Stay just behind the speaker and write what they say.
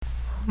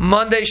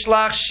Monday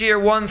Shlach Shir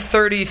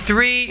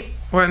 133.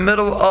 We're in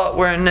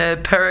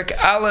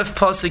Perek Aleph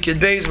Pasuk Yud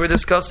Beis. We're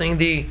discussing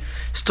the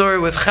story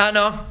with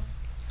Chana.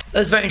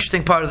 That's a very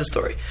interesting part of the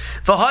story.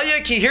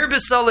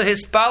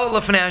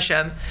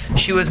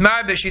 She was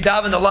married, she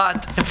davened a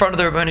lot in front of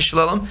the Rebbeinu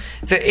Shalom.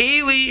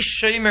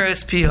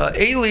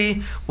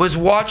 Eli was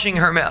watching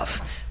her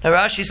mouth. Now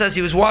Rashi says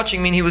he was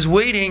watching, meaning he was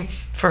waiting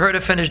for her to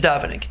finish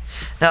davening.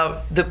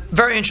 Now,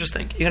 very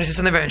interesting. You're going to see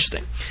something very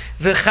interesting.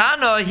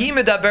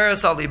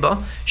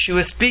 She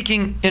was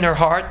speaking in her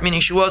heart, meaning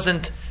she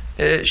wasn't.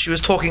 She was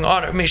talking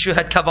on her. I mean, she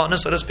had kavanah,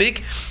 so to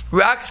speak.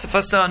 Raks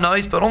fasa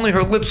noise, but only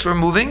her lips were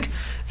moving.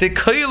 You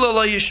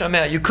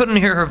couldn't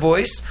hear her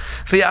voice.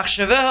 Eli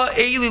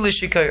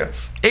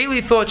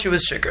thought she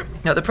was shikr.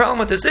 Now, the problem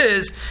with this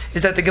is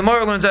that the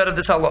Gemara learns out of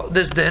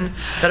this din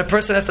that a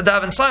person has to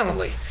daven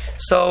silently.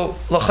 So,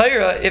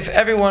 l'chayra, if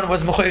everyone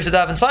was mechuyev to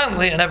daven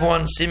silently and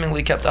everyone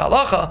seemingly kept the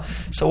halacha,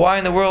 so why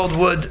in the world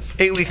would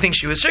Eli think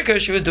she was shikr?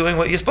 She was doing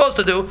what you're supposed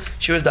to do.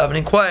 She was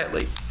davening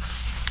quietly.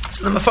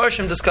 So the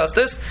Mefarshim discuss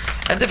this,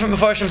 and different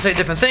Mefarshim say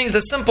different things.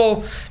 The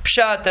simple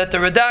pshat that the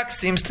Radak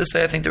seems to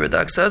say, I think the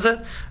Radak says it,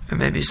 or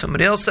maybe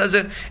somebody else says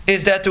it,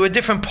 is that there were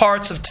different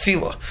parts of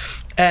tefillah.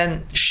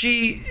 And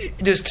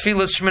there's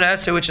tefillah Shemoneh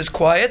Esrei, which is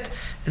quiet,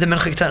 the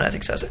Mincha Ketana, I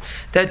think, says it.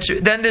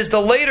 Then there's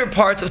the later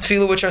parts of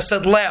tefillah which are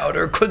said loud,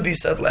 or could be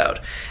said loud.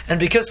 And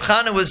because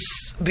Chana was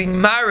being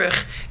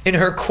marich in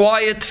her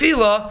quiet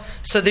tefillah,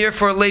 so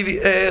therefore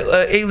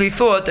Eli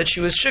thought that she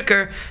was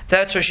shikr,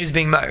 that's why she's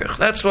being marich.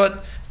 That's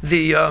what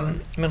the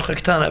Mincha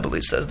Ketana, I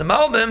believe, says. The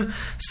Malbim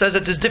says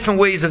that there's different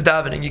ways of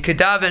davening. You could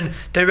daven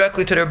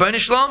directly to the Rebbeinu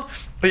Shalom,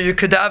 or you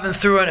could daven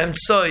through an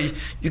emtsoi.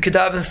 You could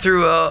daven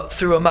through a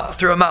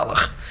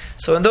malach.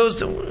 So in those,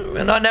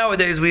 not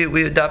nowadays we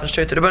daven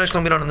straight to the Rebbeinu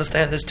Shalom. We don't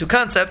understand these two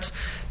concepts.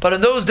 But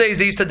in those days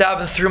they used to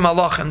daven through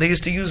malachim. They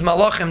used to use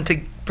malachim to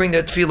bring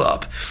their tefillah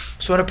up.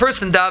 So when a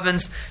person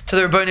davens to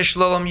the Rebbeinu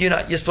Shalom,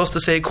 you're supposed to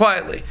say it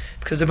quietly,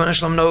 because the Rebbeinu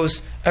Shalom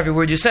knows every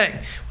word you're saying.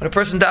 When a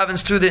person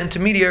davens through the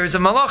intermediaries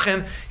of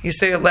malachim, you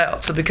say it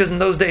loud. So because in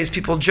those days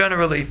people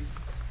generally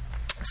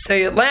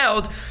say it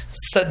loud,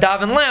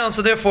 daven loud,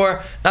 so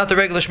therefore, not the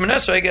regular Shemoneh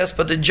Esrei, I guess,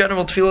 but the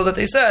general tefillah that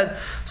they said,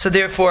 so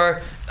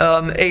therefore,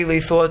 Eli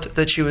thought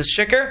that she was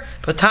shikr,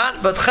 but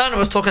Chana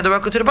was talking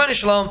directly to the Rebbeinu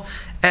Shalom,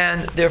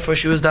 and therefore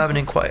she was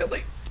davening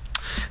quietly.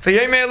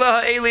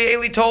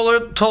 Eli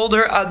told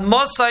her, Ad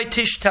masai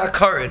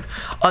tishtakarin,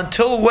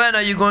 until when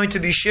are you going to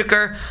be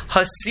shikr?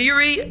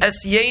 Hasiri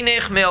es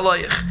yenech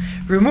me'alayich.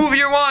 Remove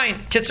your wine.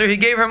 Kitzer, he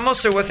gave her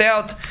musar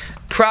without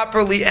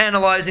properly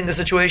analyzing the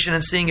situation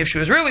and seeing if she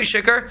was really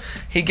shikr.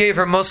 He gave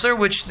her musar,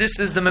 which this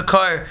is the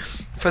makar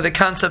for the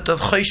concept of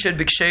chesed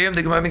b'ksheim.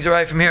 The Gemara brings a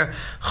right from here.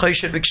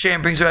 Chesed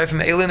b'ksheim brings a right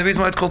from Eli. And the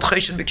reason why it's called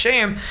chesed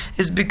b'ksheim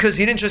is because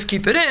he didn't just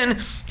keep it in,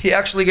 he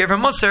actually gave her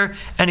musar,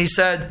 and he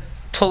said,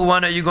 till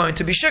when are you going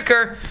to be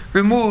shikr?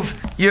 Remove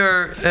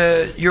your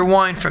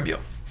wine from you.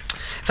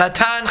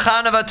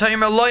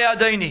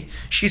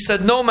 She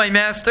said, no, my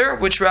master,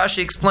 which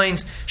Rashi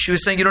explains, she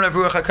was saying you don't have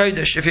Ruach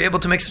HaKodesh. If you're able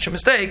to make such a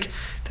mistake,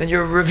 then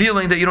you're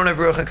revealing that you don't have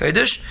Ruach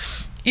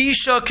HaKodesh.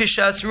 Isha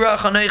kishas ruach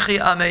anechi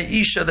ame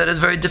isha, that is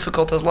very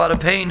difficult, has a lot of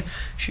pain.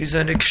 She's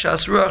a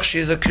kishas ruach, she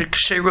is a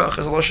kshe ruach,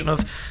 has a lotion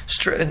of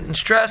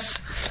stress.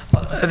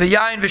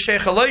 V'yayin v'sheich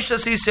aloisha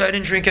sisi, I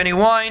didn't drink any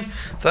wine.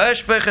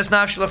 V'eshbech es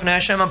nafshi lefnei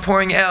Hashem, I'm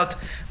pouring out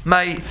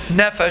my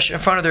nefesh in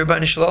front of the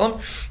Rebbeinu Shalom.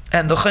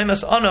 And the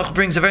Chaimas Anuch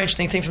brings a very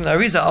interesting thing from the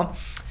Arizal,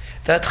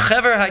 that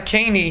Chever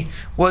HaKeni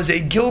was a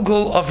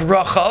Gilgul of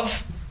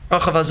Rachav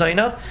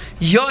Azayna.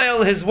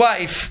 Yoel, his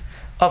wife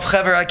of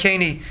Chever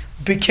HaKeni,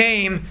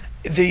 became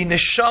the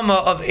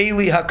neshama of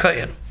Eli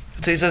HaKayan.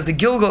 So he says the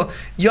Gilgal,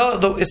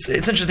 it's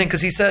interesting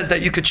because he says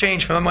that you could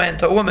change from a man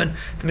to a woman.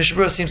 The Mishnah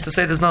Berurah seems to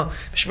say there's no.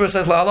 Mishnah Berurah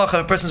says la halacha,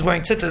 if a person's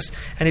wearing tzitzis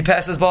and he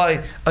passes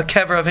by a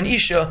kever of an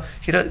isha,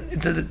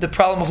 the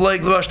problem of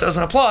leig l'rush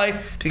doesn't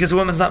apply because the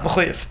woman's not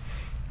mechuyev.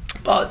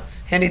 But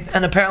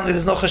and apparently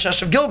there's no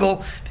chashash of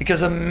Gilgal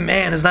because a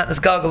man is not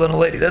nisgagal in a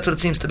lady. That's what it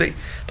seems to be.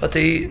 But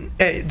the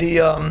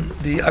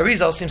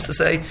Arizal seems to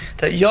say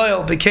that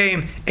Yoel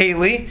became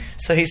Eli.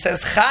 So he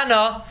says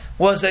Chana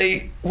was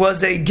a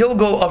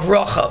Gilgal of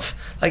Rachav,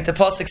 like the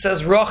pasuk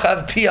says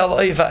Rachav pi al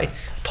oivai,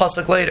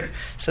 pasuk later.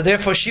 So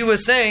therefore she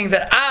was saying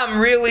that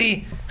I'm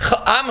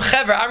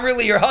Chever, I'm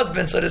really your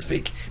husband, so to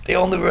speak. They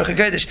only were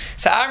Ruach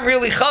so I'm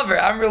really Chever,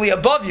 I'm really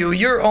above you.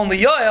 You're only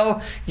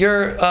Yoel,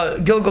 you're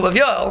Gilgal of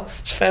Yoel.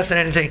 It's a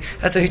fascinating thing.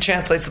 That's how he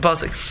translates the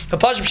pasuk. The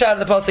pasuk shot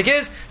of the pasuk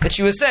is that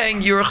she was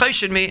saying you were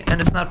chayshid me,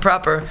 and it's not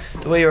proper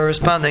the way you're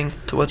responding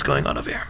to what's going on over here.